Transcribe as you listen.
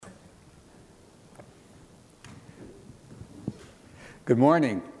Good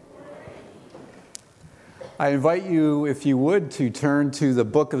morning. I invite you, if you would, to turn to the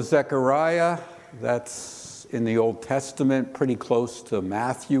book of Zechariah. That's in the Old Testament, pretty close to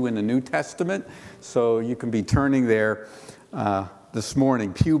Matthew in the New Testament. So you can be turning there this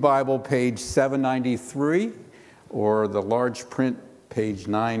morning. Pew Bible, page 793, or the large print, page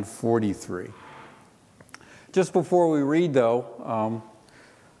 943. Just before we read, though,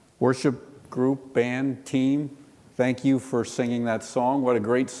 worship group, band, team, thank you for singing that song. What a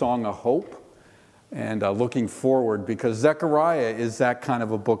great song of hope. And looking forward, because Zechariah is that kind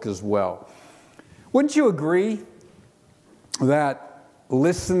of a book as well. Wouldn't you agree that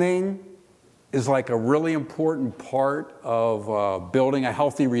listening is like a really important part of building a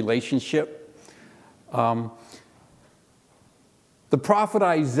healthy relationship? The prophet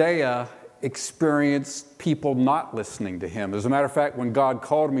Isaiah experienced people not listening to him. As a matter of fact, when God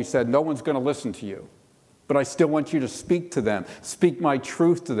called him, he said, "No one's going to listen to you. But I still want you to speak to them, speak my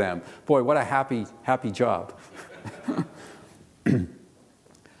truth to them." Boy, what a happy job.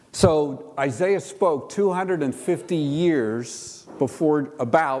 So Isaiah spoke 250 years before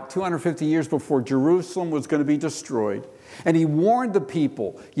Jerusalem was going to be destroyed. And he warned the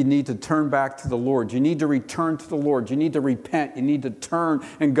people, you need to turn back to the Lord. You need to return to the Lord. You need to repent. You need to turn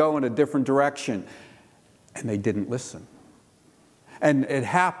and go in a different direction. And they didn't listen. And it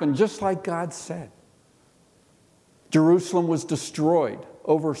happened just like God said. Jerusalem was destroyed,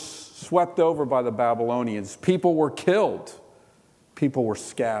 swept over by the Babylonians. People were killed. People were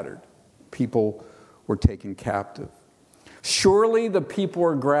scattered. People were taken captive. "Surely the people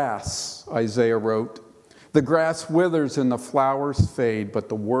are grass," Isaiah wrote. "The grass withers and the flowers fade, but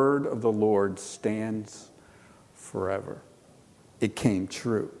the word of the Lord stands forever." It came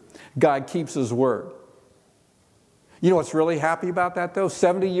true. God keeps his word. You know what's really happy about that, though?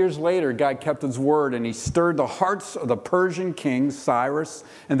 70 years later, God kept his word, and he stirred the hearts of the Persian kings, Cyrus,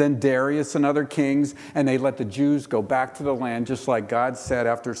 and then Darius and other kings, and they let the Jews go back to the land, just like God said.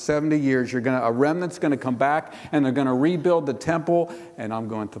 After 70 years, a remnant's going to come back, and they're going to rebuild the temple, and I'm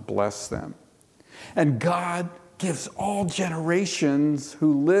going to bless them. And God gives all generations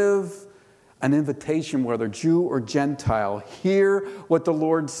who live an invitation, whether Jew or Gentile. Hear what the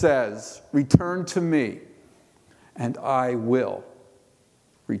Lord says. Return to me, and I will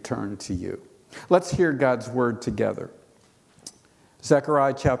return to you. Let's hear God's word together.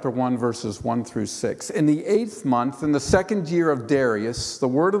 Zechariah chapter 1, verses 1 through 6. "In the 8th month, in the 2nd year of Darius, the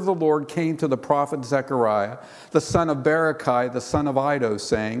word of the Lord came to the prophet Zechariah, the son of Berechiah, the son of Iddo,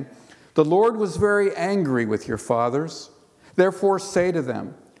 saying, 'The Lord was very angry with your fathers. Therefore say to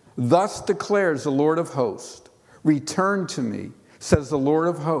them, Thus declares the Lord of hosts, Return to me, says the Lord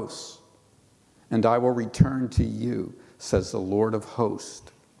of hosts, and I will return to you, says the Lord of hosts.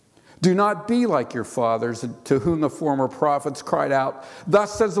 Do not be like your fathers, to whom the former prophets cried out,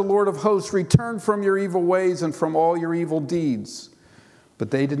 Thus says the Lord of hosts, Return from your evil ways and from all your evil deeds.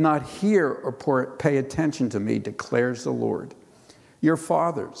 But they did not hear or pay attention to me, declares the Lord. Your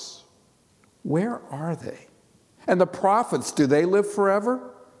fathers, where are they? And the prophets, do they live forever?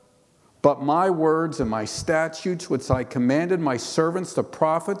 But my words and my statutes, which I commanded my servants, the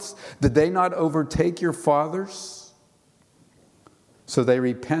prophets, did they not overtake your fathers? So they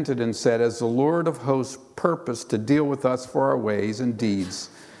repented and said, As the Lord of hosts purposed to deal with us for our ways and deeds,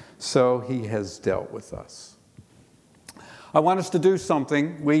 so he has dealt with us." I want us to do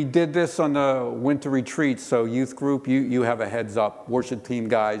something. We did this on the winter retreat, so youth group, you have a heads up. Worship team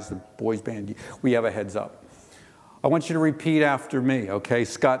guys, the boys band, we have a heads up. I want you to repeat after me, okay?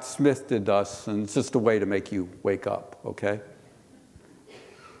 Scott Smith did us, and it's just a way to make you wake up, okay?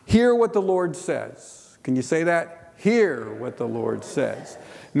 Hear what the Lord says. Can you say that? Hear what the Lord says.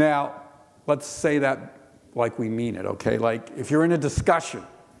 Now, let's say that like we mean it, okay? Like if you're in a discussion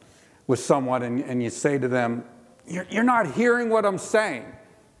with someone and you say to them, you're not hearing what I'm saying.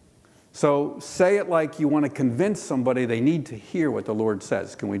 So say it like you want to convince somebody they need to hear what the Lord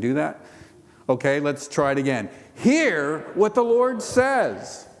says. Can we do that? Okay, let's try it again. Hear what the Lord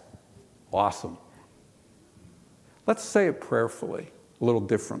says. Awesome. Let's say it prayerfully, a little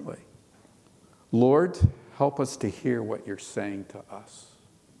differently. Lord, help us to hear what you're saying to us.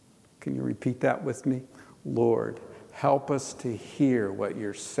 Can you repeat that with me? Lord, help us to hear what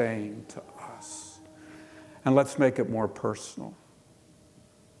you're saying to us. And let's make it more personal.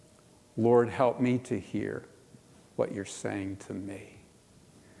 Lord, help me to hear what you're saying to me.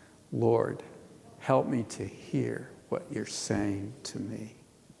 Lord, help me to hear what you're saying to me.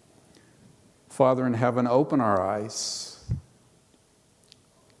 Father in heaven, open our eyes,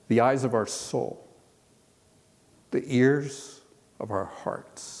 the eyes of our soul, the ears of our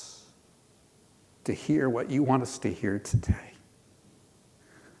hearts, to hear what you want us to hear today.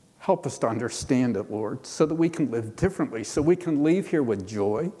 Help us to understand it, Lord, so that we can live differently, so we can leave here with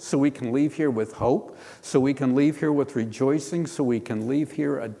joy, so we can leave here with hope, so we can leave here with rejoicing, so we can leave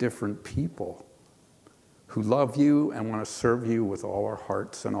here a different people who love you and want to serve you with all our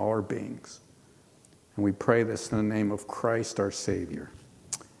hearts and all our beings. And we pray this in the name of Christ, our Savior.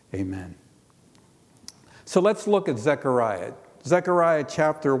 Amen. So let's look at Zechariah. Zechariah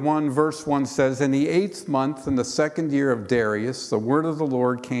chapter 1, verse 1 says, "In the 8th month, in the 2nd year of Darius, the word of the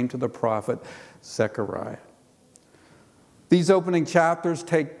Lord came to the prophet Zechariah." These opening chapters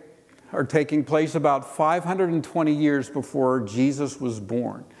are taking place about 520 years before Jesus was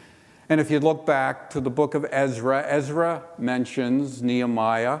born. And if you look back to the book of Ezra, Ezra mentions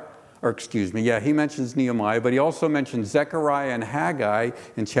Nehemiah, he mentions Nehemiah, but he also mentions Zechariah and Haggai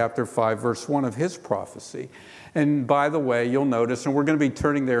in chapter 5, verse 1 of his prophecy. And by the way, you'll notice, and we're going to be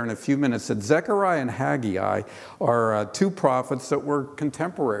turning there in a few minutes, that Zechariah and Haggai are two prophets that were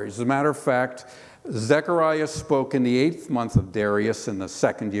contemporaries. As a matter of fact, Zechariah spoke in the 8th month of Darius, the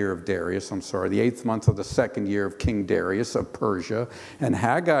 8th month of the 2nd year of King Darius of Persia. And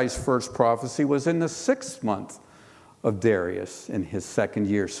Haggai's first prophecy was in the 6th month of Darius in his 2nd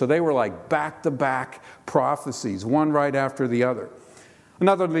year. So they were like back-to-back prophecies, one right after the other.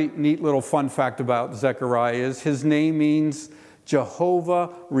 Another neat little fun fact about Zechariah is his name means Jehovah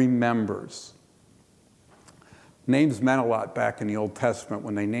remembers. Names meant a lot back in the Old Testament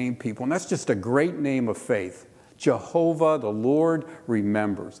when they named people, and that's just a great name of faith. Jehovah, the Lord,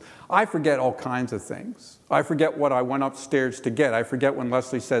 remembers. I forget all kinds of things. I forget what I went upstairs to get. I forget when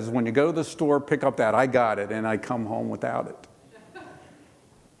Leslie says, when you go to the store, pick up that, I got it, and I come home without it.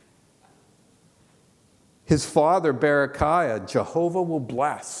 His father, Berechiah, Jehovah will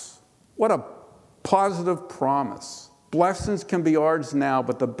bless. What a positive promise. Blessings can be ours now,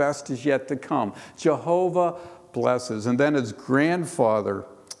 but the best is yet to come. Jehovah blesses. And then his grandfather,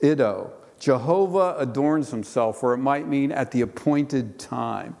 Iddo, Jehovah adorns himself, or it might mean at the appointed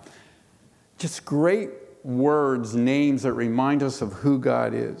time. Just great words, names that remind us of who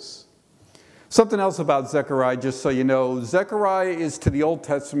God is. Something else about Zechariah, just so you know, Zechariah is to the Old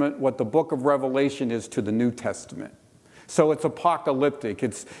Testament what the book of Revelation is to the New Testament. So it's apocalyptic.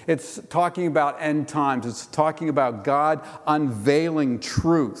 It's talking about end times. It's talking about God unveiling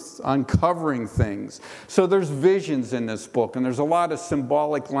truth, uncovering things. So there's visions in this book, and there's a lot of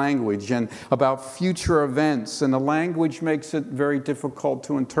symbolic language and about future events, and the language makes it very difficult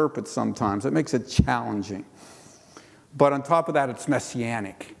to interpret sometimes. It makes it challenging. But on top of that, it's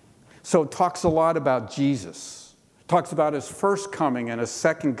messianic. So it talks a lot about Jesus. It talks about his first coming and his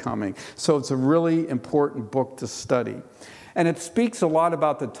second coming. So it's a really important book to study. And it speaks a lot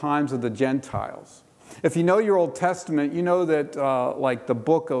about the times of the Gentiles. If you know your Old Testament, you know that like the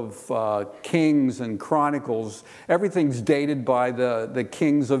book of Kings and Chronicles, everything's dated by the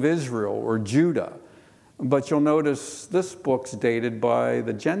kings of Israel or Judah. But you'll notice this book's dated by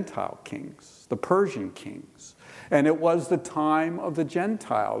the Gentile kings, the Persian kings. And it was the time of the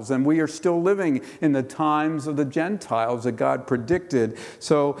Gentiles. And we are still living in the times of the Gentiles that God predicted.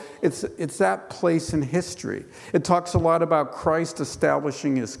 So it's that place in history. It talks a lot about Christ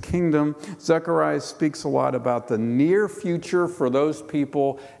establishing his kingdom. Zechariah speaks a lot about the near future for those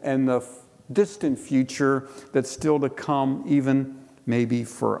people and the distant future that's still to come, even maybe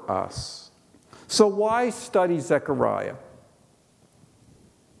for us. So why study Zechariah?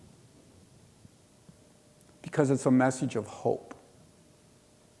 Because it's a message of hope.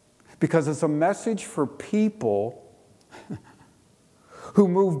 Because it's a message for people who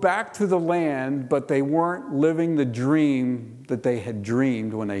moved back to the land, but they weren't living the dream that they had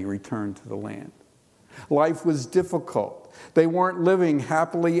dreamed when they returned to the land. Life was difficult. They weren't living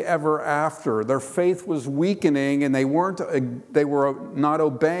happily ever after. Their faith was weakening, and they were not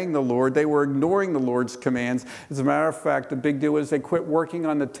obeying the Lord. They were ignoring the Lord's commands. As a matter of fact, the big deal is they quit working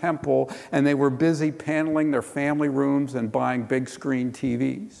on the temple, and they were busy paneling their family rooms and buying big screen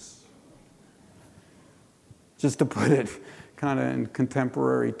TVs. Just to put it kind of in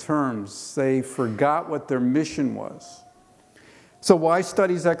contemporary terms, they forgot what their mission was. So why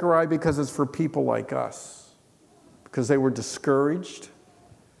study Zechariah? Because it's for people like us. Because they were discouraged,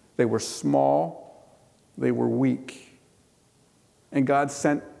 they were small, they were weak. And God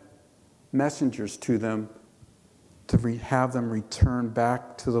sent messengers to them to have them return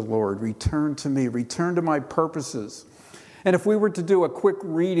back to the Lord. Return to me, return to my purposes. And if we were to do a quick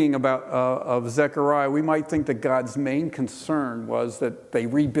reading of Zechariah, we might think that God's main concern was that they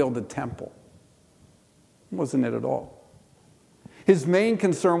rebuild the temple. It wasn't it at all. His main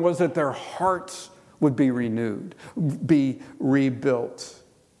concern was that their hearts would be renewed, be rebuilt.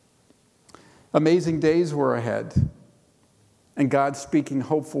 Amazing days were ahead. And God's speaking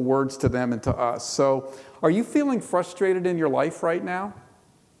hopeful words to them and to us. So, are you feeling frustrated in your life right now?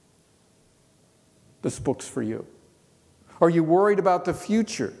 This book's for you. Are you worried about the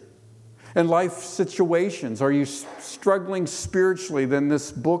future and life situations? Are you struggling spiritually? Then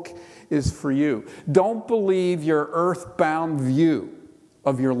this book is for you. Don't believe your earthbound view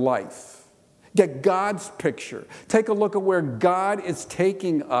of your life. Get God's picture. Take a look at where God is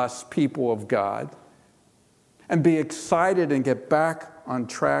taking us, people of God, and be excited and get back on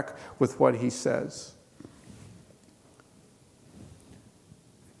track with what he says.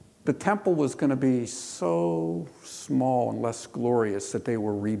 The temple was going to be so small and less glorious that they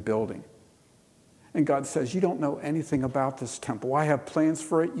were rebuilding. And God says, you don't know anything about this temple. I have plans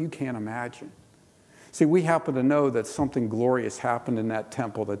for it you can't imagine. See, we happen to know that something glorious happened in that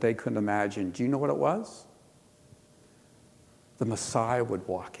temple that they couldn't imagine. Do you know what it was? The Messiah would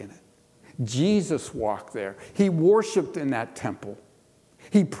walk in it. Jesus walked there. He worshiped in that temple.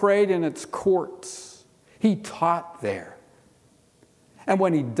 He prayed in its courts. He taught there. And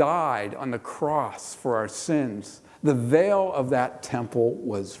when he died on the cross for our sins, the veil of that temple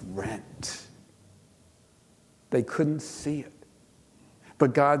was rent. They couldn't see it.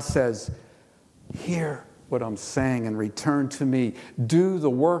 But God says, hear what I'm saying and return to me. Do the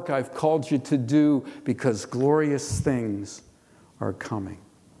work I've called you to do because glorious things are coming.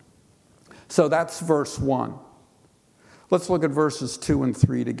 So that's verse 1. Let's look at verses 2 and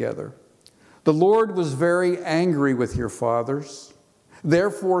 3 together. The Lord was very angry with your fathers.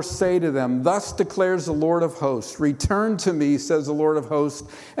 Therefore say to them, thus declares the Lord of hosts, return to me, says the Lord of hosts,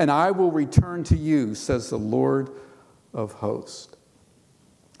 and I will return to you, says the Lord of hosts.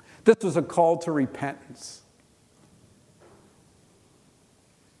 This was a call to repentance.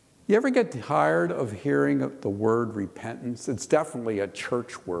 You ever get tired of hearing the word repentance? It's definitely a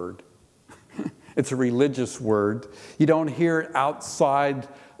church word. It's a religious word. You don't hear it outside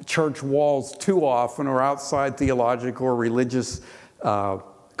church walls too often or outside theological or religious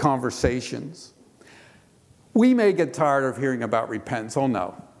conversations. We may get tired of hearing about repentance. Oh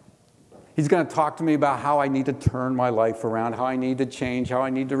no. He's going to talk to me about how I need to turn my life around, how I need to change, how I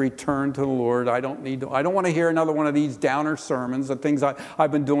need to return to the Lord. I don't want to hear another one of these downer sermons, the things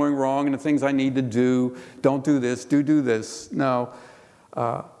I've been doing wrong and the things I need to do. Don't do this, do this. No.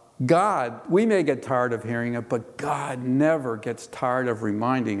 God, we may get tired of hearing it, but God never gets tired of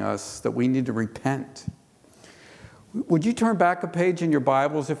reminding us that we need to repent. Would you turn back a page in your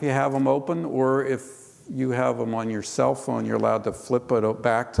Bibles if you have them open, or if you have them on your cell phone, you're allowed to flip it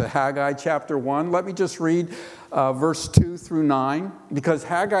back to Haggai chapter 1. Let me just read verse 2 through 9, because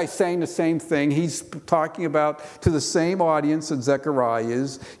Haggai's saying the same thing. He's talking about to the same audience that Zechariah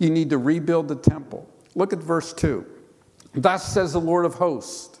is. You need to rebuild the temple. Look at verse 2. Thus says the Lord of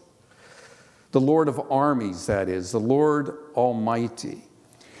hosts, the Lord of armies, that is, the Lord Almighty.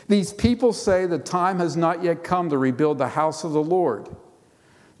 These people say the time has not yet come to rebuild the house of the Lord.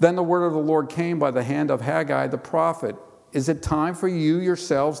 Then the word of the Lord came by the hand of Haggai the prophet. Is it time for you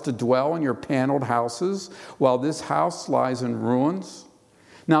yourselves to dwell in your paneled houses while this house lies in ruins?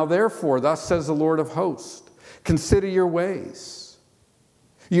 Now therefore, thus says the Lord of hosts, consider your ways.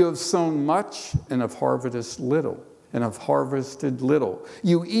 You have sown much and have harvested little.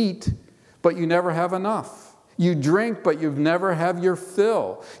 You eat, but you never have enough. You drink, but you never have your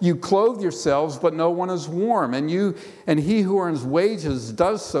fill. You clothe yourselves, but no one is warm. And he who earns wages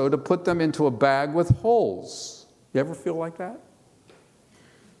does so to put them into a bag with holes. You ever feel like that?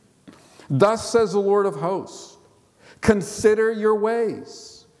 Thus says the Lord of hosts, consider your ways.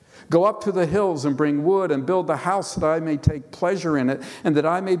 Go up to the hills and bring wood and build the house that I may take pleasure in it and that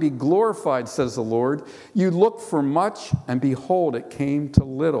I may be glorified, says the Lord. You looked for much, and behold, it came to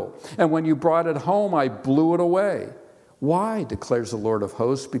little. And when you brought it home, I blew it away. Why, declares the Lord of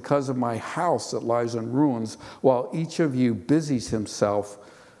hosts? Because of my house that lies in ruins, while each of you busies himself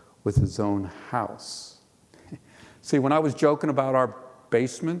with his own house. See, when I was joking about our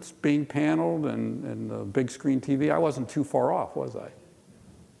basements being paneled and the big screen TV, I wasn't too far off, was I?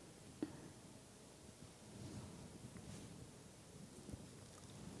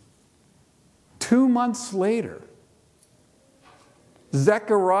 Two months later,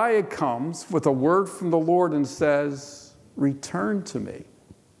 Zechariah comes with a word from the Lord and says, return to me.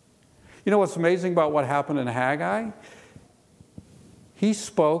 You know what's amazing about what happened in Haggai? He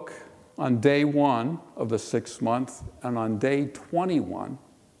spoke on day 1 of the 6th month, and on day 21,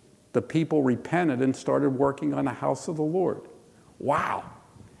 the people repented and started working on the house of the Lord. Wow.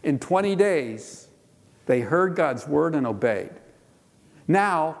 In 20 days, they heard God's word and obeyed.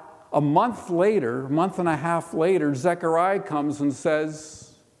 Now, a month and a half later, Zechariah comes and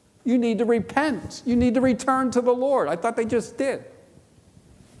says, You need to repent. You need to return to the Lord. I thought they just did.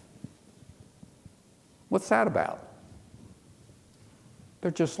 What's that about?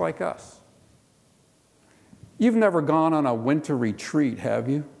 They're just like us. You've never gone on a winter retreat, have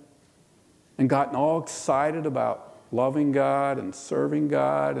you? And gotten all excited about loving God and serving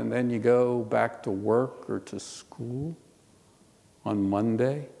God, and then you go back to work or to school on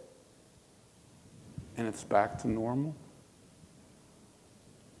Monday, and it's back to normal?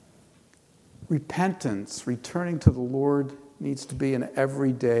 Repentance, returning to the Lord, needs to be an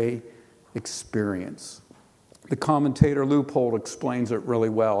everyday experience. The commentator Leupold explains it really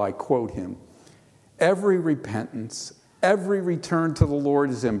well. I quote him, "Every repentance, every return to the Lord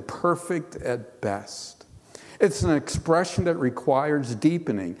is imperfect at best. It's an expression that requires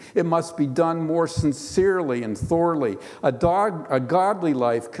deepening. It must be done more sincerely and thoroughly. A godly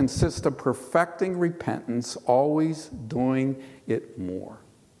life consists of perfecting repentance, always doing it more."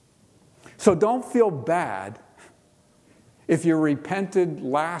 So don't feel bad if you repented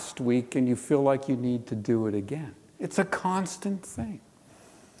last week and you feel like you need to do it again. It's a constant thing.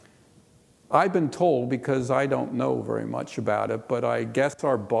 I've been told, because I don't know very much about it, but I guess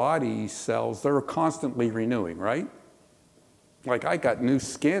our body cells, they're constantly renewing, right? Like I got new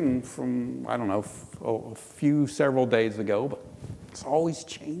skin from, I don't know, several days ago, but it's always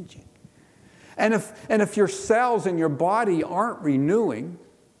changing. And if your cells in your body aren't renewing,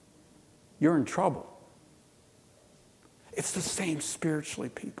 you're in trouble. It's the same spiritually,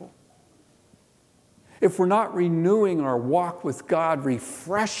 people. If we're not renewing our walk with God,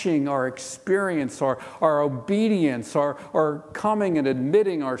 refreshing our experience, our obedience, our coming and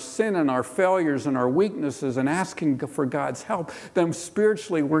admitting our sin and our failures and our weaknesses and asking for God's help, then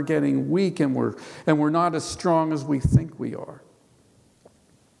spiritually we're getting weak and we're not as strong as we think we are.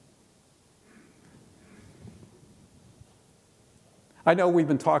 I know we've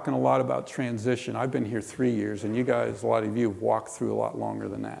been talking a lot about transition. I've been here 3 years, and you guys, a lot of you have walked through a lot longer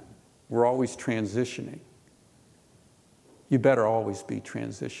than that. We're always transitioning. You better always be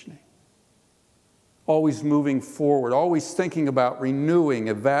transitioning. Always moving forward, always thinking about renewing,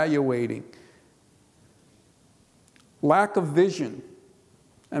 evaluating. Lack of vision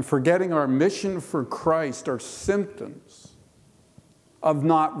and forgetting our mission for Christ are symptoms of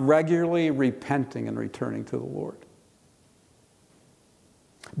not regularly repenting and returning to the Lord.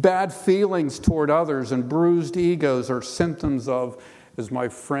 Bad feelings toward others and bruised egos are symptoms of, as my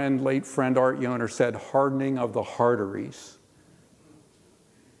late friend Art Yoner said, hardening of the arteries.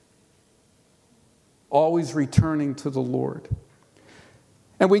 Always returning to the Lord.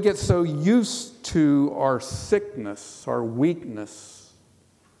 And we get so used to our sickness, our weakness,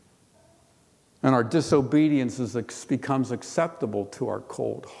 and our disobedience becomes acceptable to our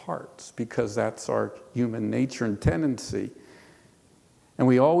cold hearts because that's our human nature and tendency. And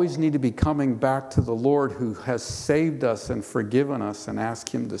we always need to be coming back to the Lord who has saved us and forgiven us and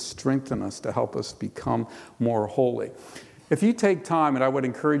ask Him to strengthen us to help us become more holy. If you take time, and I would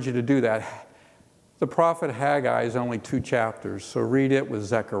encourage you to do that, the prophet Haggai is only 2 chapters, so read it with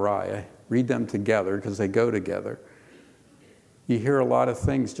Zechariah. Read them together because they go together. You hear a lot of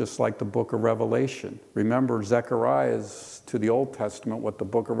things just like the book of Revelation. Remember, Zechariah is to the Old Testament what the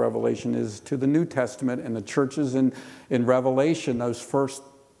book of Revelation is to the New Testament, and the churches in Revelation, those first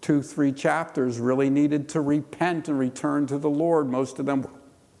 2-3 chapters really needed to repent and return to the Lord. Most of them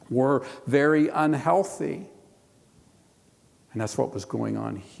were very unhealthy. And that's what was going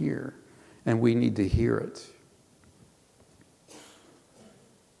on here. And we need to hear it.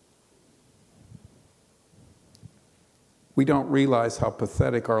 We don't realize how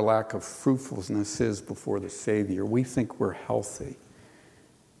pathetic our lack of fruitfulness is before the Savior. We think we're healthy.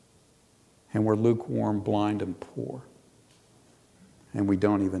 And we're lukewarm, blind, and poor. And we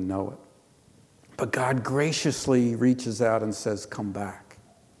don't even know it. But God graciously reaches out and says, come back.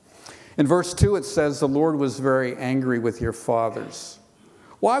 In verse 2 it says, the Lord was very angry with your fathers.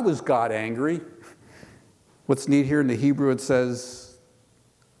 Why was God angry? What's neat here in the Hebrew, it says,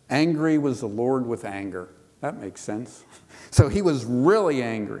 angry was the Lord with anger. That makes sense. So He was really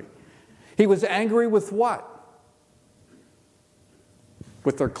angry. He was angry with what?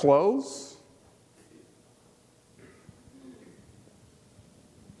 With their clothes?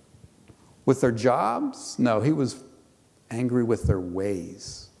 With their jobs? No, He was angry with their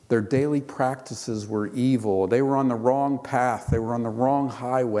ways. Their daily practices were evil. They were on the wrong path. They were on the wrong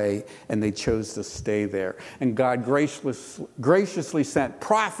highway, and they chose to stay there. And God graciously sent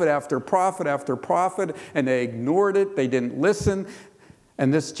prophet after prophet after prophet, and they ignored it. They didn't listen.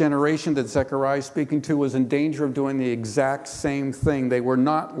 And this generation that Zechariah is speaking to was in danger of doing the exact same thing. They were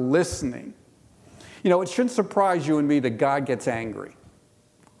not listening. You know, it shouldn't surprise you and me that God gets angry.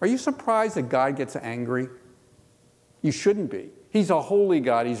 Are you surprised that God gets angry? You shouldn't be. He's a holy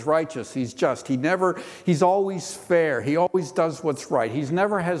God. He's righteous. He's just. He's always fair. He always does what's right. He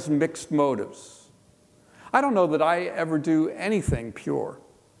never has mixed motives. I don't know that I ever do anything pure.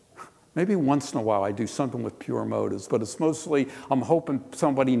 Maybe once in a while I do something with pure motives, but it's mostly I'm hoping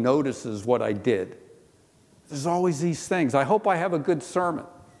somebody notices what I did. There's always these things. I hope I have a good sermon.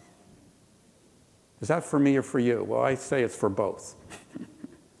 Is that for me or for you? Well, I say it's for both.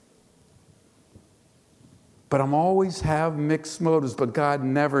 But I'm always have mixed motives, but God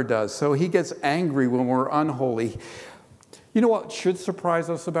never does. So he gets angry when we're unholy. You know what should surprise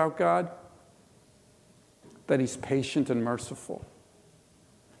us about God? That he's patient and merciful.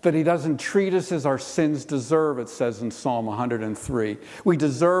 That he doesn't treat us as our sins deserve, it says in Psalm 103. We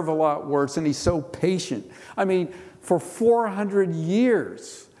deserve a lot worse, and he's so patient. I mean, for 400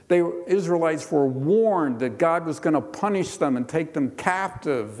 years, the Israelites were warned that God was going to punish them and take them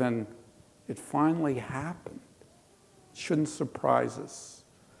captive, and it finally happened. It shouldn't surprise us.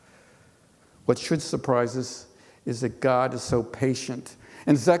 What should surprise us is that God is so patient.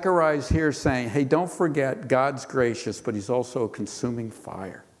 And Zechariah is here saying, hey, don't forget, God's gracious, but he's also a consuming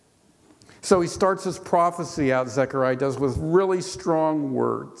fire. So he starts his prophecy out, Zechariah does, with really strong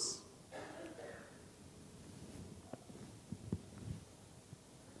words.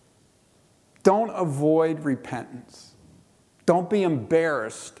 Don't avoid repentance. Don't be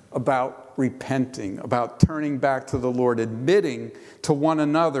embarrassed about repenting, about turning back to the Lord, admitting to one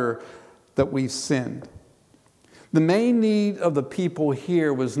another that we've sinned. The main need of the people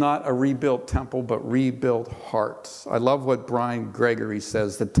here was not a rebuilt temple, but rebuilt hearts. I love what Brian Gregory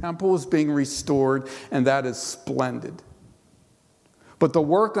says. The temple is being restored, and that is splendid. But the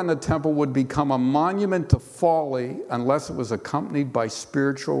work on the temple would become a monument to folly unless it was accompanied by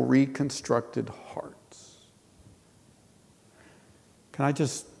spiritual reconstructed hearts. Can I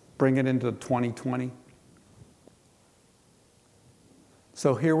just bring it into 2020?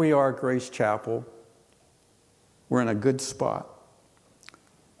 So here we are at Grace Chapel. We're in a good spot.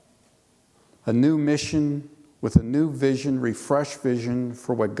 A new mission with a new vision, refreshed vision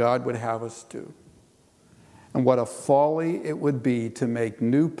for what God would have us do. And what a folly it would be to make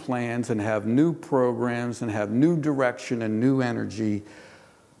new plans and have new programs and have new direction and new energy,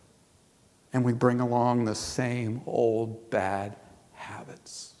 and we bring along the same old bad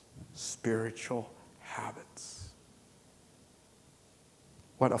habits, spiritual habits.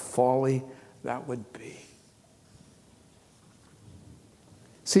 What a folly that would be.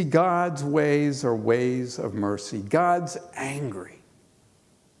 See, God's ways are ways of mercy. God's angry.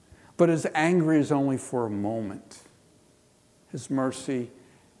 But his anger is only for a moment. His mercy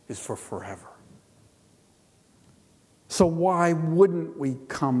is for forever. So why wouldn't we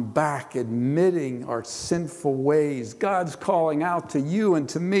come back admitting our sinful ways? God's calling out to you and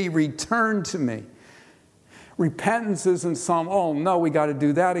to me, return to me. Repentance isn't some, oh no, we got to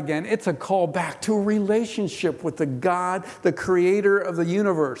do that again. It's a call back to a relationship with the God, the creator of the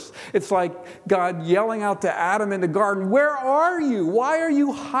universe. It's like God yelling out to Adam in the garden, where are you? Why are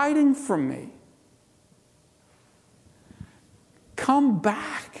you hiding from me? Come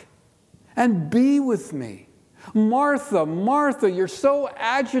back and be with me. Martha, Martha, you're so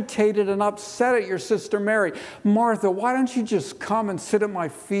agitated and upset at your sister Mary. Martha, why don't you just come and sit at my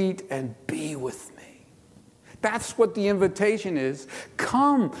feet and be with me? That's what the invitation is.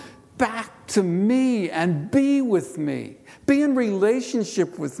 Come back to me and be with me. Be in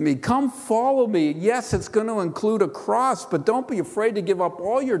relationship with me. Come follow me. Yes, it's going to include a cross, but don't be afraid to give up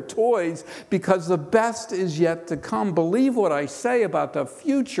all your toys because the best is yet to come. Believe what I say about the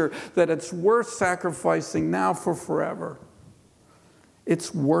future, that it's worth sacrificing now for forever.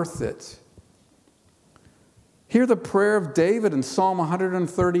 It's worth it. Hear the prayer of David in Psalm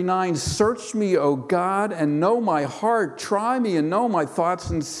 139. Search me, O God, and know my heart. Try me and know my thoughts,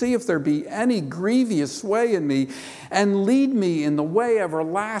 and see if there be any grievous way in me, and lead me in the way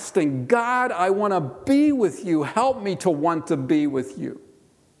everlasting. God, I want to be with you. Help me to want to be with you.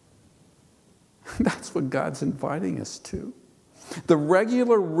 That's what God's inviting us to. The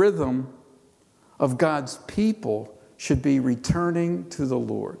regular rhythm of God's people should be returning to the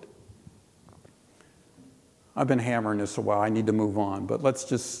Lord. I've been hammering this a while. I need to move on. But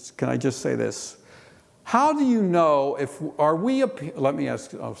can I just say this? How do you know let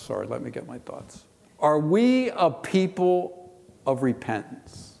me get my thoughts. Are we a people of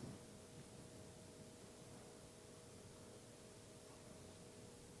repentance?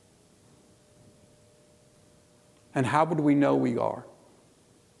 And how would we know we are?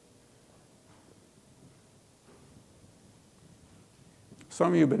 Some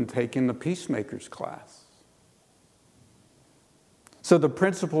of you have been taking the Peacemakers class. So the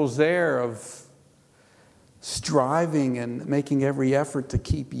principles there of striving and making every effort to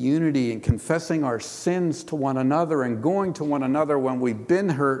keep unity and confessing our sins to one another and going to one another when we've been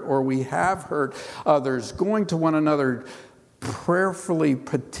hurt or we have hurt others, going to one another prayerfully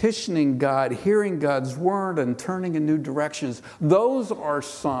petitioning God, hearing God's word and turning in new directions. Those are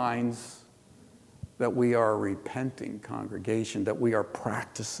signs that we are a repenting congregation, that we are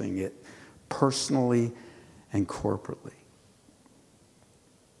practicing it personally and corporately.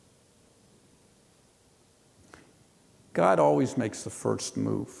 God always makes the first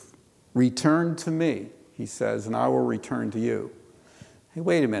move. Return to me, he says, and I will return to you. Hey,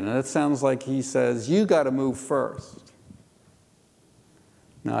 wait a minute. That sounds like he says, you got to move first.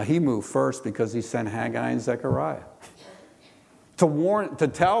 Now, he moved first because he sent Haggai and Zechariah to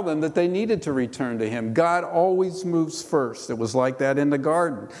tell them that they needed to return to him. God always moves first. It was like that in the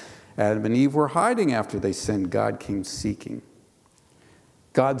garden. Adam and Eve were hiding after they sinned. God came seeking.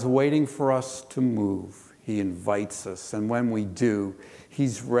 God's waiting for us to move. He invites us, and when we do,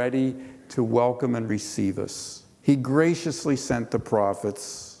 he's ready to welcome and receive us. He graciously sent the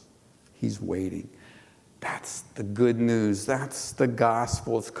prophets. He's waiting. That's the good news. That's the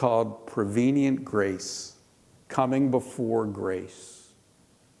gospel. It's called prevenient grace, coming before grace.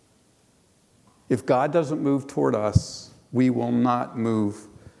 If God doesn't move toward us, we will not move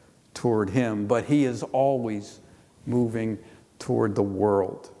toward him, but he is always moving toward the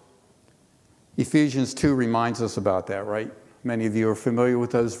world. Ephesians 2 reminds us about that, right? Many of you are familiar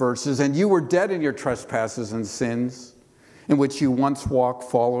with those verses. And you were dead in your trespasses and sins, in which you once walked,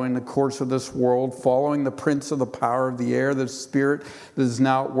 following the course of this world, following the prince of the power of the air, the spirit that is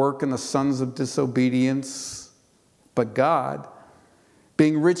now at work in the sons of disobedience. But God,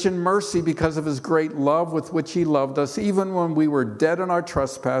 being rich in mercy because of his great love with which he loved us, even when we were dead in our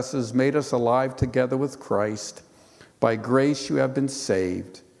trespasses, made us alive together with Christ. By grace you have been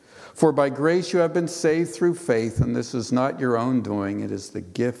saved. For by grace you have been saved through faith, and this is not your own doing, it is the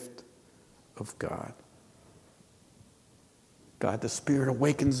gift of God. God, the Spirit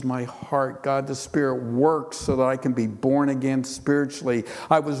awakens my heart. God, the Spirit works so that I can be born again spiritually.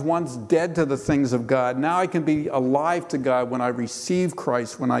 I was once dead to the things of God. Now I can be alive to God when I receive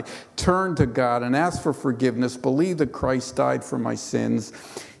Christ, when I turn to God and ask for forgiveness, believe that Christ died for my sins.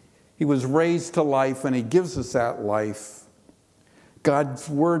 He was raised to life, and he gives us that life. God's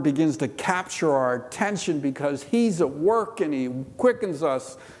word begins to capture our attention because he's at work and he quickens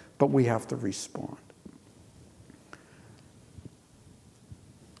us, but we have to respond.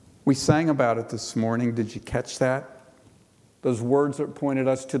 We sang about it this morning. Did you catch that? Those words that pointed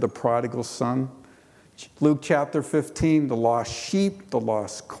us to the prodigal son. Luke chapter 15, the lost sheep, the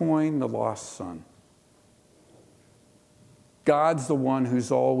lost coin, the lost son. God's the one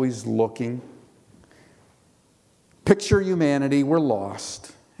who's always looking. Picture humanity, we're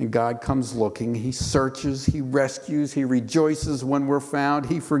lost, and God comes looking. He searches, he rescues, he rejoices when we're found,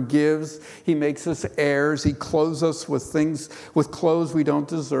 he forgives, he makes us heirs, he clothes us with clothes we don't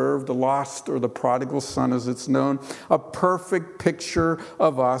deserve, the lost or the prodigal son as it's known, a perfect picture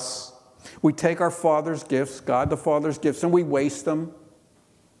of us. We take our Father's gifts, God the Father's gifts, and we waste them,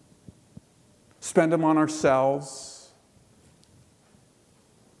 spend them on ourselves,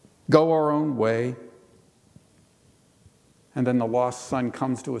 go our own way. And then the lost son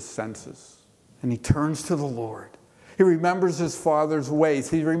comes to his senses, and he turns to the Lord. He remembers his father's ways.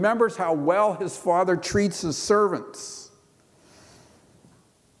 He remembers how well his father treats his servants.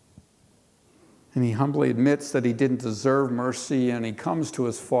 And he humbly admits that he didn't deserve mercy, and he comes to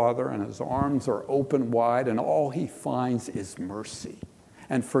his father, and his arms are open wide, and all he finds is mercy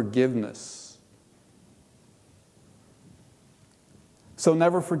and forgiveness. So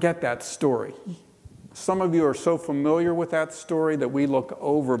never forget that story. Some of you are so familiar with that story that we look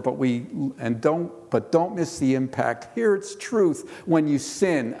over, but don't miss the impact. Hear its truth when you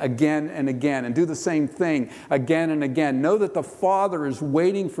sin again and again and do the same thing again and again. Know that the Father is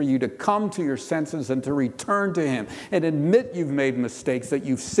waiting for you to come to your senses and to return to him and admit you've made mistakes, that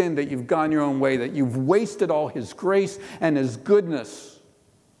you've sinned, that you've gone your own way, that you've wasted all his grace and his goodness,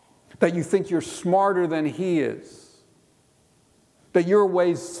 that you think you're smarter than he is, that your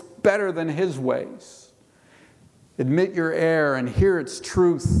way's better than his ways. Admit your error and hear its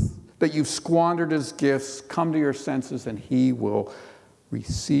truth, that you've squandered his gifts. Come to your senses and he will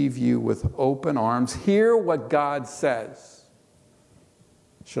receive you with open arms. Hear what God says.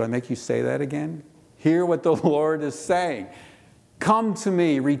 Should I make you say that again? Hear what the Lord is saying. Come to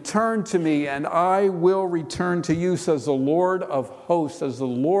me, return to me, and I will return to you, says the Lord of hosts, says the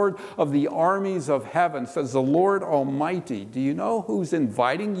Lord of the armies of heaven, says the Lord Almighty. Do you know who's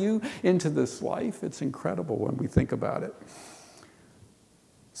inviting you into this life? It's incredible when we think about it.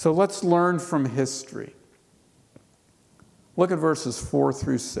 So let's learn from history. Look at verses 4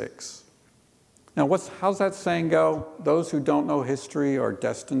 through 6. Now, how's that saying go? Those who don't know history are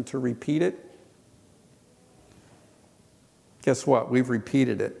destined to repeat it. Guess what? We've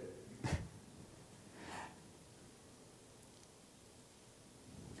repeated it.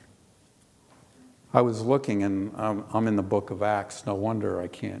 I was looking, and I'm in the book of Acts. No wonder I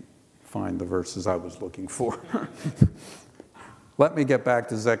can't find the verses I was looking for. Let me get back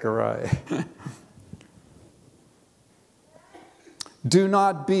to Zechariah. Do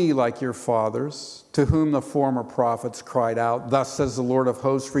not be like your fathers, to whom the former prophets cried out, "Thus says the Lord of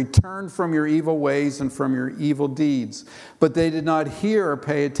hosts, return from your evil ways and from your evil deeds." But they did not hear or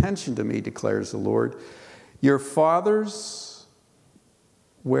pay attention to me, declares the Lord. Your fathers,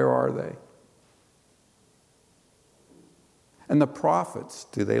 where are they? And the prophets,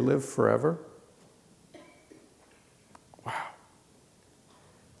 do they live forever? Wow.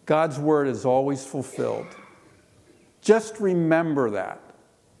 God's word is always fulfilled. Just remember that,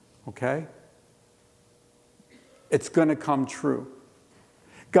 okay? It's going to come true.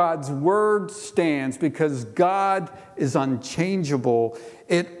 God's word stands because God is unchangeable.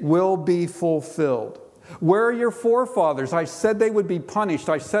 It will be fulfilled. Where are your forefathers? I said they would be punished.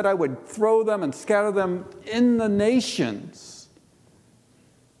 I said I would throw them and scatter them in the nations.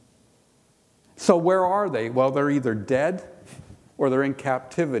 So where are they? Well, they're either dead or they're in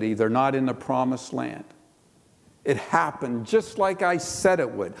captivity. They're not in the promised land. It happened just like I said it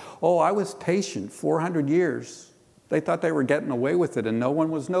would. Oh, I was patient 400 years. They thought they were getting away with it and no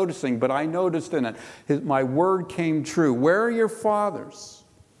one was noticing, but I noticed in it. My word came true. Where are your fathers?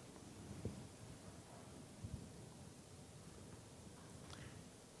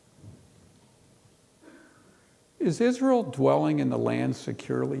 Is Israel dwelling in the land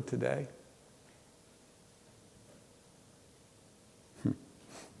securely today?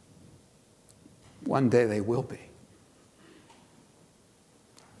 One day they will be.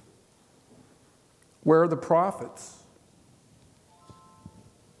 Where are the prophets?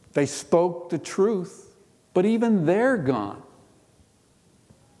 They spoke the truth, but even they're gone.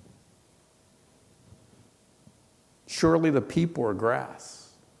 Surely the people are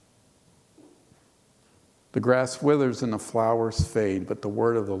grass. The grass withers and the flowers fade, but the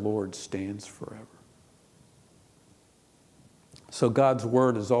word of the Lord stands forever. So God's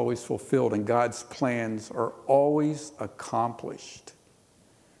word is always fulfilled and God's plans are always accomplished.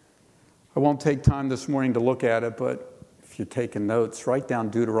 I won't take time this morning to look at it, but if you're taking notes, write down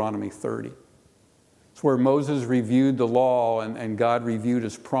Deuteronomy 30. It's where Moses reviewed the law and God reviewed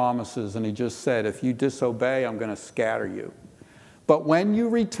his promises, and he just said, if you disobey, I'm going to scatter you. But when you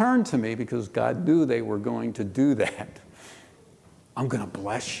return to me, because God knew they were going to do that, I'm going to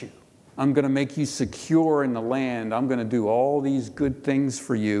bless you. I'm going to make you secure in the land. I'm going to do all these good things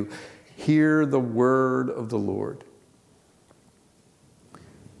for you. Hear the word of the Lord.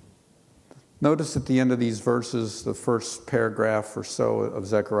 Notice at the end of these verses, the first paragraph or so of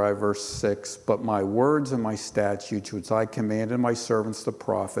Zechariah, verse 6, but my words and my statutes, which I commanded my servants the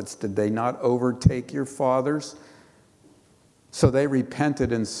prophets, did they not overtake your fathers? So they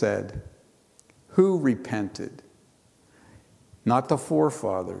repented and said, who repented? Not the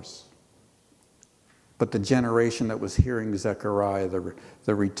forefathers, but the generation that was hearing Zechariah,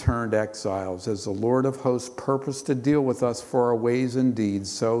 the returned exiles. As the Lord of hosts purposed to deal with us for our ways and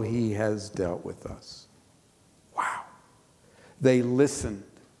deeds, so he has dealt with us. Wow. They listened,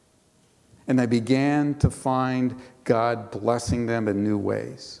 and they began to find God blessing them in new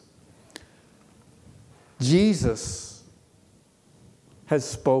ways. Jesus has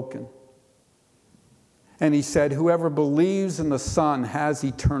spoken. And he said, whoever believes in the Son has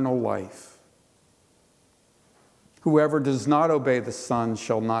eternal life. Whoever does not obey the Son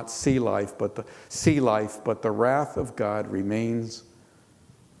shall not see life, but the wrath of God remains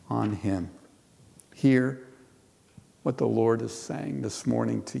on him. Hear what the Lord is saying this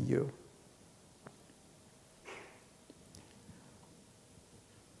morning to you.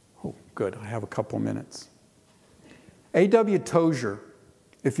 Oh, good. I have a couple minutes. A.W. Tozer,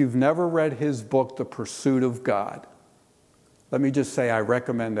 if you've never read his book, The Pursuit of God, let me just say I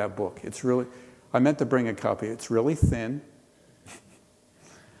recommend that book. I meant to bring a copy. It's really thin.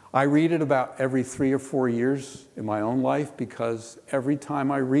 I read it about every 3 or 4 years in my own life because every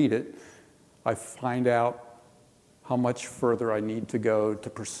time I read it, I find out how much further I need to go to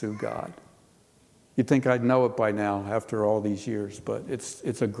pursue God. You'd think I'd know it by now after all these years, but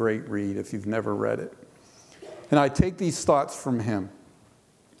it's a great read if you've never read it. And I take these thoughts from him.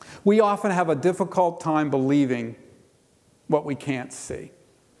 We often have a difficult time believing what we can't see.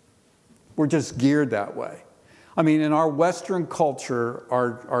 We're just geared that way. I mean, in our Western culture,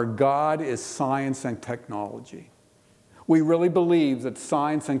 our God is science and technology. We really believe that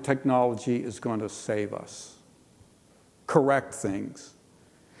science and technology is going to save us, correct things.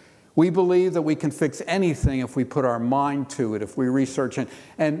 We believe that we can fix anything if we put our mind to it, if we research it.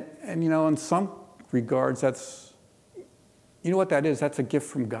 And you know, in some regards, you know what that is? That's a gift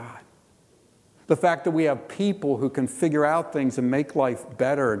from God. The fact that we have people who can figure out things and make life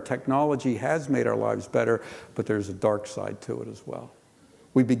better, and technology has made our lives better, but there's a dark side to it as well.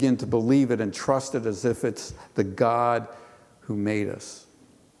 We begin to believe it and trust it as if it's the God who made us.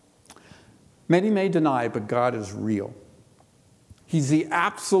 Many may deny it, but God is real. He's the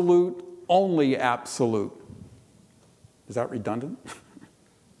absolute, only absolute. Is that redundant?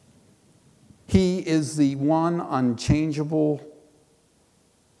 He is the one unchangeable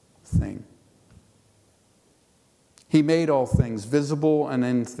thing. He made all things, visible and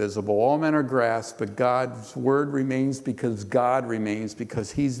invisible. All men are grass, but God's word remains because God remains,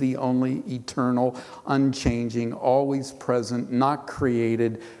 because he's the only eternal, unchanging, always present, not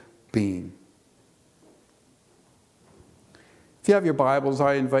created being. If you have your Bibles,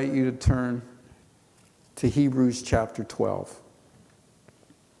 I invite you to turn to Hebrews chapter 12.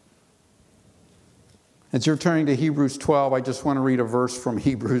 As you're turning to Hebrews 12, I just want to read a verse from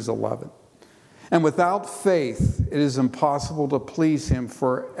Hebrews 11. And without faith, it is impossible to please him,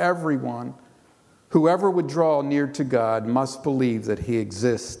 for everyone, whoever would draw near to God, must believe that he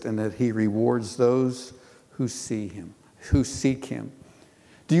exists and that he rewards those who seek him.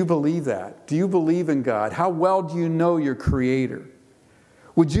 Do you believe that? Do you believe in God? How well do you know your Creator?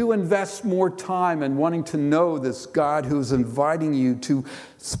 Would you invest more time in wanting to know this God who's inviting you to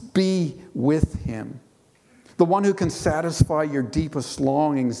be with him? The one who can satisfy your deepest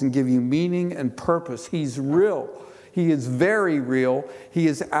longings and give you meaning and purpose. He's real. He is very real. He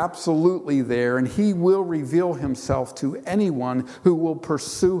is absolutely there, and he will reveal himself to anyone who will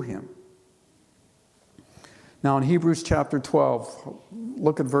pursue him. Now in Hebrews chapter 12,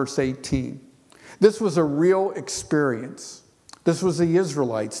 look at verse 18. This was a real experience. This was the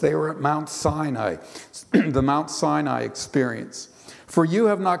Israelites. They were at Mount Sinai, the Mount Sinai experience. For you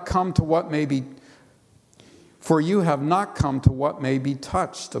have not come to what may be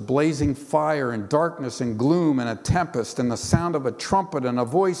touched, a blazing fire and darkness and gloom and a tempest and the sound of a trumpet and a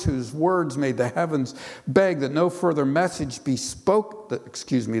voice whose words made the heavens beg that no further message be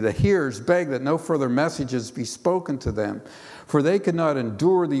the hearers beg that no further messages be spoken to them, for they could not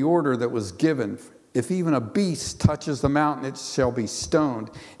endure the order that was given. If even a beast touches the mountain, it shall be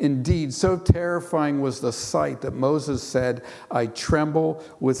stoned. Indeed, so terrifying was the sight that Moses said, I tremble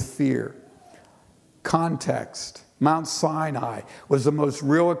with fear. Context. Mount Sinai was the most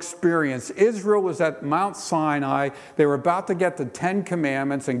real experience. Israel was at Mount Sinai. They were about to get the 10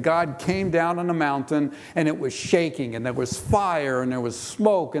 Commandments, and God came down on the mountain, and it was shaking, and there was fire, and there was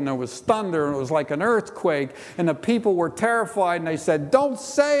smoke, and there was thunder, and it was like an earthquake, and the people were terrified, and they said, don't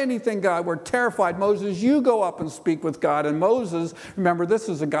say anything, God, we're terrified. Moses, you go up and speak with God. And Moses, remember, this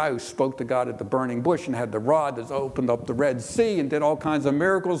is a guy who spoke to God at the burning bush and had the rod that opened up the Red Sea and did all kinds of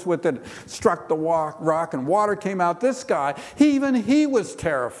miracles with it, struck the rock, and water came out. This guy, he was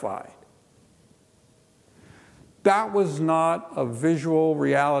terrified. That was not a visual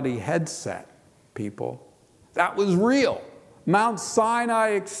reality headset, people. That was real. Mount Sinai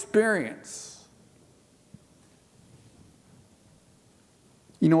experience.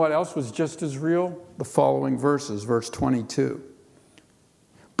 You know what else was just as real? The following verses, verse 22.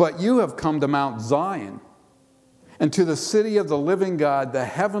 But you have come to Mount Zion, and to the city of the living God, the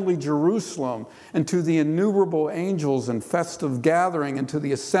heavenly Jerusalem, and to the innumerable angels and festive gathering, and to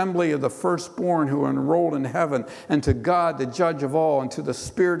the assembly of the firstborn who are enrolled in heaven, and to God, the judge of all, and to the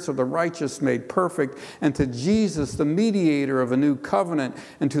spirits of the righteous made perfect, and to Jesus, the mediator of a new covenant,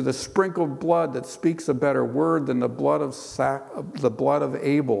 and to the sprinkled blood that speaks a better word than the blood of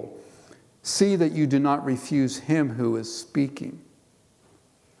Abel. See that you do not refuse him who is speaking.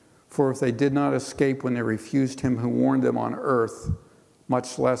 For if they did not escape when they refused him who warned them on earth,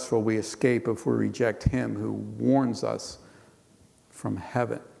 much less will we escape if we reject him who warns us from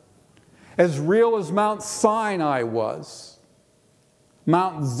heaven. As real as Mount Sinai was,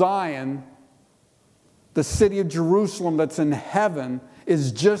 Mount Zion, the city of Jerusalem that's in heaven,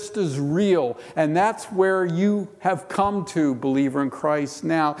 is just as real. And that's where you have come to, believer in Christ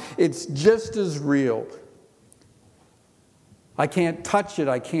now. It's just as real. I can't touch it,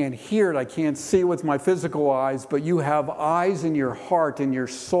 I can't hear it, I can't see it with my physical eyes, but you have eyes in your heart and your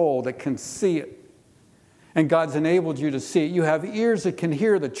soul that can see it. And God's enabled you to see it. You have ears that can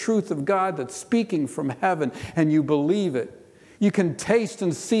hear the truth of God that's speaking from heaven, and you believe it. You can taste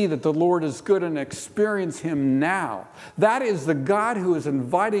and see that the Lord is good and experience Him now. That is the God who is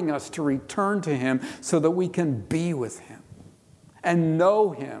inviting us to return to Him so that we can be with Him and know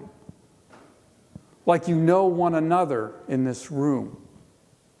Him like you know one another in this room.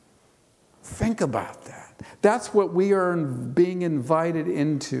 Think about that. That's what we are being invited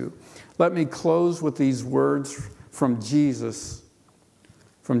into. Let me close with these words from Jesus,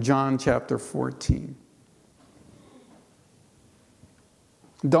 from John chapter 14.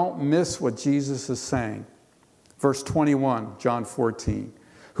 Don't miss what Jesus is saying. Verse 21, John 14.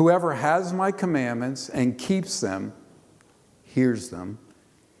 Whoever has my commandments and keeps them, hears them,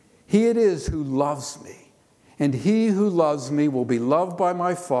 he it is who loves me. And he who loves me will be loved by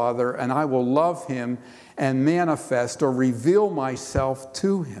my Father, and I will love him and manifest or reveal myself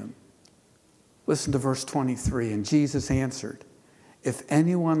to him. Listen to verse 23. And Jesus answered, if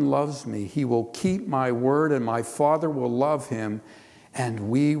anyone loves me, he will keep my word, and my Father will love him, and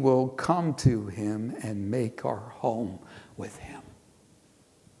we will come to him and make our home with him.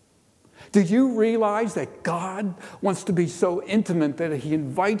 Do you realize that God wants to be so intimate that He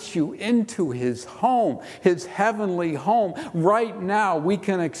invites you into His home, His heavenly home? Right now, we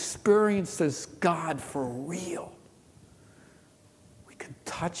can experience this God for real. We can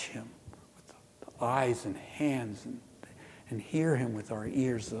touch Him with the eyes and hands and hear Him with our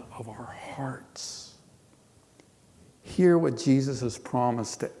ears of our hearts. Hear what Jesus has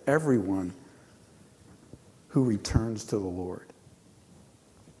promised to everyone who returns to the Lord.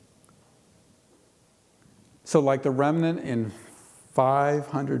 So like the remnant in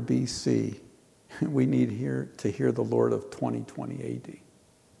 500 BC, we need to hear the Lord of 2020 AD.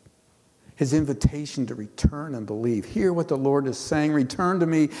 His invitation to return and believe. Hear what the Lord is saying. Return to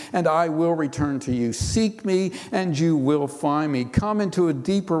me and I will return to you. Seek me and you will find me. Come into a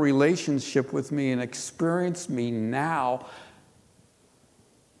deeper relationship with me and experience me now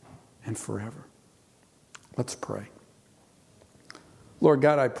and forever. Let's pray. Lord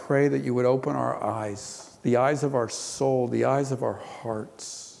God, I pray that you would open our eyes, the eyes of our soul, the eyes of our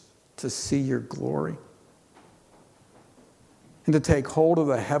hearts, to see your glory and to take hold of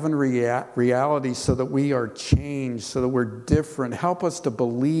the heaven reality so that we are changed, so that we're different. Help us to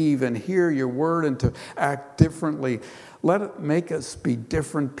believe and hear your word and to act differently. Let it make us be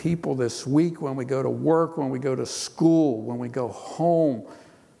different people this week when we go to work, when we go to school, when we go home,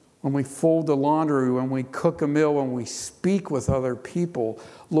 when we fold the laundry, when we cook a meal, when we speak with other people.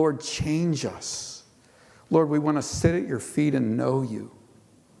 Lord, change us. Lord, we want to sit at your feet and know you.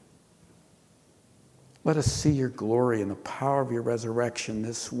 Let us see your glory and the power of your resurrection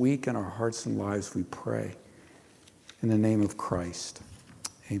this week in our hearts and lives, we pray. In the name of Christ,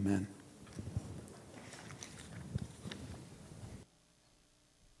 amen.